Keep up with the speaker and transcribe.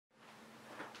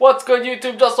What's good,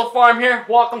 YouTube? Just Farm here.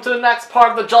 Welcome to the next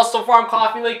part of the Just Farm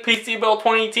Coffee Lake PC build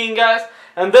 2018, guys.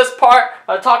 And this part,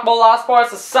 I talked about last part,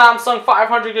 is the Samsung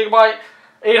 500GB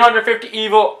 850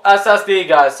 EVO SSD,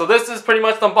 guys. So this is pretty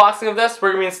much the unboxing of this.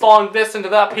 We're going to be installing this into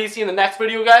that PC in the next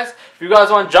video, guys. If you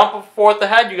guys want to jump forth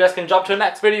ahead, you guys can jump to the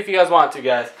next video if you guys want to,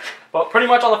 guys. But pretty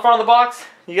much on the front of the box,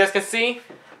 you guys can see, it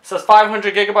says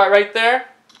 500GB right there.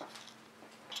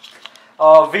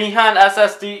 VHAND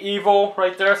SSD EVO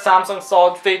right there, Samsung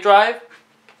solid state drive.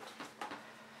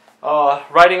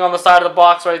 Writing on the side of the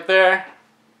box right there.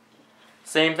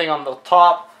 Same thing on the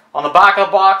top. On the back of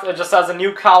the box, it just says a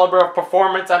new caliber of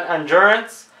performance and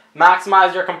endurance.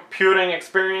 Maximize your computing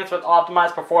experience with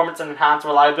optimized performance and enhanced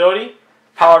reliability.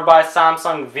 Powered by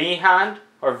Samsung VHAND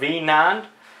or VNAND.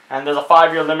 And there's a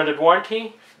 5-year limited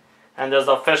warranty. And there's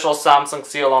the official Samsung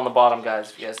seal on the bottom,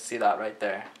 guys. If you guys see that right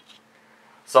there.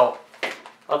 So,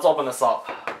 let's open this up.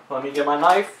 Let me get my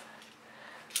knife.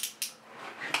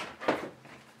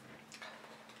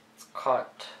 Let's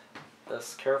cut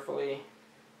this carefully.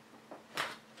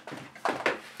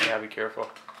 Yeah, be careful.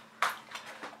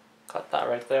 Cut that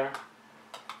right there.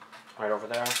 Right over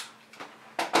there.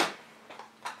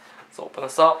 Let's open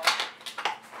this up.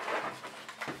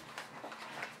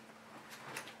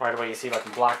 Right away you see like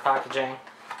the black packaging.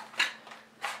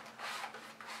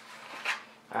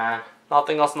 And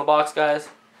nothing else in the box, guys.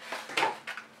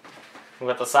 We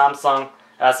got the Samsung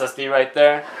SSD right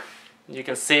there. You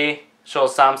can see,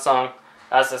 shows Samsung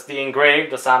SSD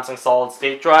engraved, the Samsung solid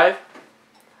state drive.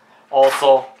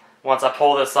 Also, once I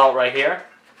pull this out right here,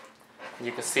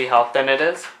 you can see how thin it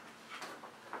is.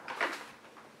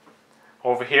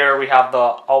 Over here we have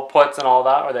the outputs and all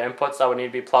that, or the inputs that would need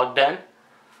to be plugged in.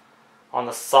 On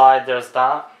the side there's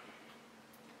that.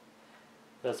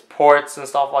 There's ports and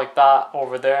stuff like that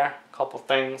over there, a couple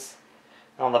things.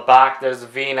 And on the back there's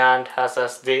VNAND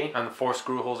SSD. And the 4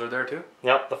 screw holes are there too?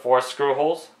 Yep, the 4 screw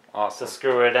holes. Awesome. To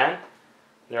screw it in.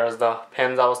 There's the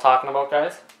pins I was talking about,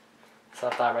 guys.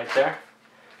 Set that right there.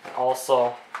 And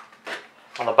also,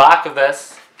 on the back of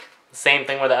this, the same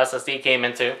thing where the SSD came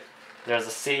into, there's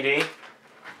a CD.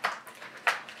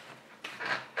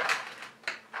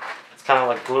 It's kind of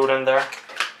like glued in there.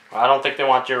 I don't think they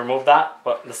want you to remove that,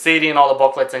 but the CD and all the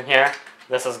booklets in here,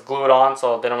 this is glued on,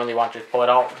 so they don't really want you to pull it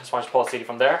out. Just want you to pull the CD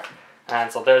from there.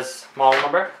 And so there's model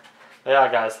number.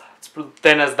 Yeah, guys, it's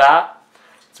thin as that.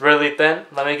 It's really thin.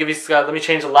 Let me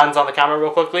change the lens on the camera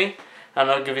real quickly,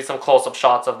 and I'll give you some close-up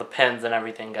shots of the pins and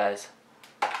everything, guys.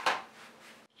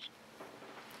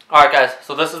 Alright, guys,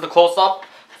 so this is the close-up.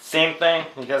 Same thing.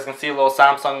 You guys can see a little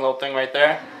Samsung little thing right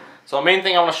there. So the main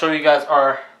thing I want to show you guys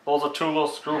are, those are 2 little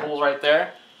screw holes right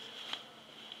there.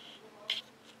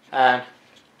 And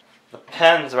the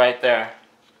pins right there.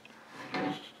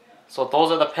 So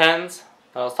those are the pins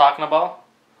that I was talking about.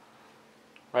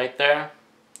 Right there.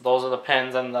 Those are the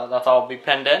pins, and that's all will be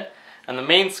pinned in. And the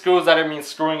main screws that are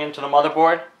screwing into the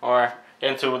motherboard, or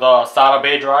into the SATA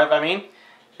bay drive,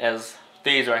 is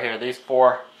these right here. These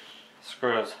 4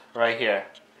 screws right here.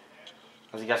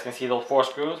 As you guys can see, those 4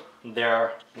 screws,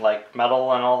 they're like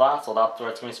metal and all that, so that's where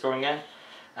it's going to be screwing in.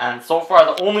 And so far,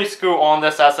 the only screw on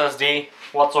this SSD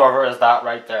whatsoever is that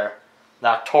right there.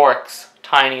 That Torx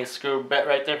tiny screw bit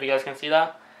right there, if you guys can see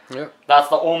that. Yeah. That's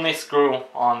the only screw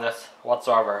on this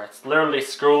whatsoever. It's literally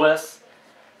screwless.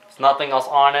 There's nothing else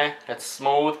on it. It's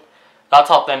smooth. That's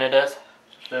how thin it is.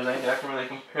 If there's anything I can really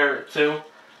compare it to.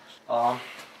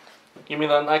 Give me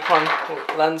the Nikon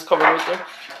lens cover right there.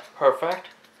 Perfect.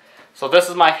 So this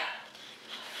is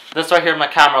this right here is my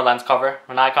camera lens cover,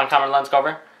 my Nikon camera lens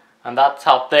cover. And that's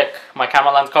how thick my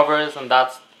camera lens cover is, and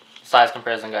that's the size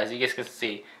comparison, guys. You guys can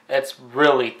see. It's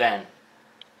really thin.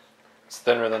 It's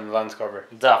thinner than the lens cover.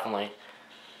 Definitely.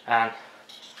 And,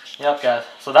 yep, guys.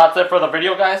 So that's it for the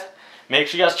video, guys. Make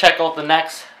sure you guys check out the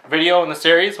next video in the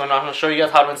series when I'm going to show you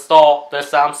guys how to install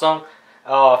this Samsung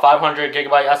 500GB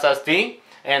SSD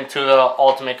into the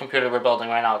ultimate computer we're building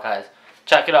right now, guys.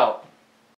 Check it out.